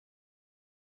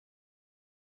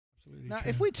Now,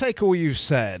 if we take all you've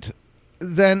said,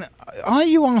 then are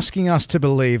you asking us to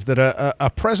believe that a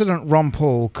President Ron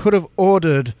Paul could have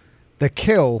ordered the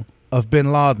kill of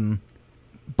bin Laden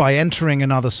by entering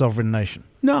another sovereign nation?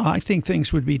 No, I think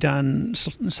things would be done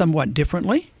somewhat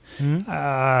differently.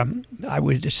 I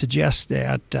would suggest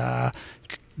that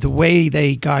the way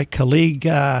they got Khalid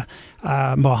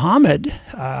Mohammed,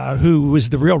 who was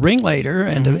the real ringleader,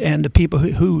 and the people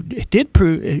who did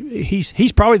prove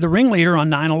he's probably the ringleader on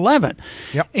 9/11.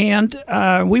 Yep. And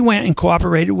we went and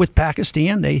cooperated with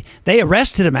Pakistan. They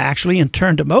arrested him actually and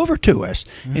turned him over to us,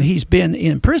 and he's been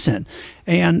in prison.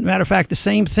 And matter of fact, the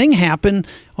same thing happened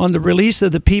on the release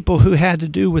of the people who had to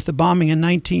do with the bombing in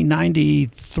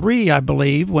 1993, I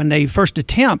believe, when they first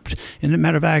attempt. And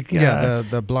matter of fact,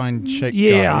 the blind sheikh.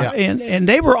 Yeah, and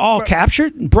they were all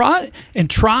captured and brought and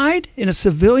tried in a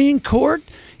civilian court,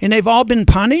 and they've all been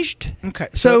punished. Okay.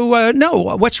 So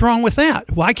no, what's wrong with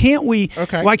that? Why can't we?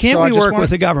 Okay. Why can't we work with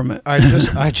the government?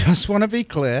 I just want to be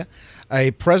clear.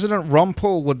 A President Ron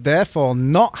Paul would therefore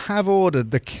not have ordered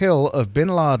the kill of bin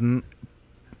Laden,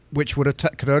 which would have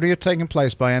could only have taken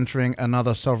place by entering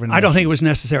another sovereign nation. I don't think it was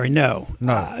necessary. No,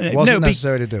 it wasn't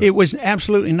necessary to do it. It was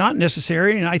absolutely not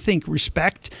necessary, and I think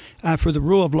respect for the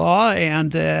rule of law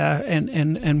and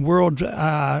world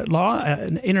law,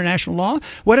 international law.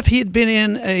 What if he had been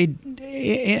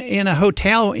in a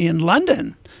hotel in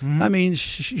London? I mean,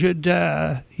 should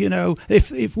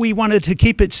if we wanted to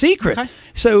keep it secret,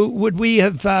 so would we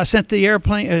have sent the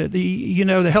airplane,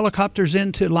 the helicopters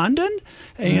into London,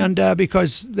 and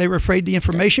because they were afraid the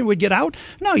information would get out?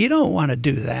 No, you don't want to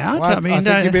do that. Well, I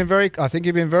think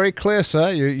you've been very clear,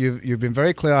 sir. You've been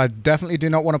very clear. I definitely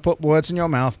do not want to put words in your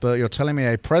mouth, but you're telling me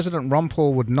a President Ron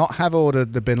Paul would not have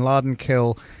ordered the bin Laden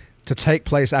kill to take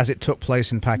place as it took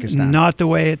place in Pakistan. Not the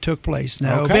way it took place,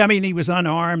 no. Okay. I mean, he was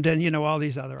unarmed and, all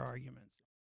these other arguments.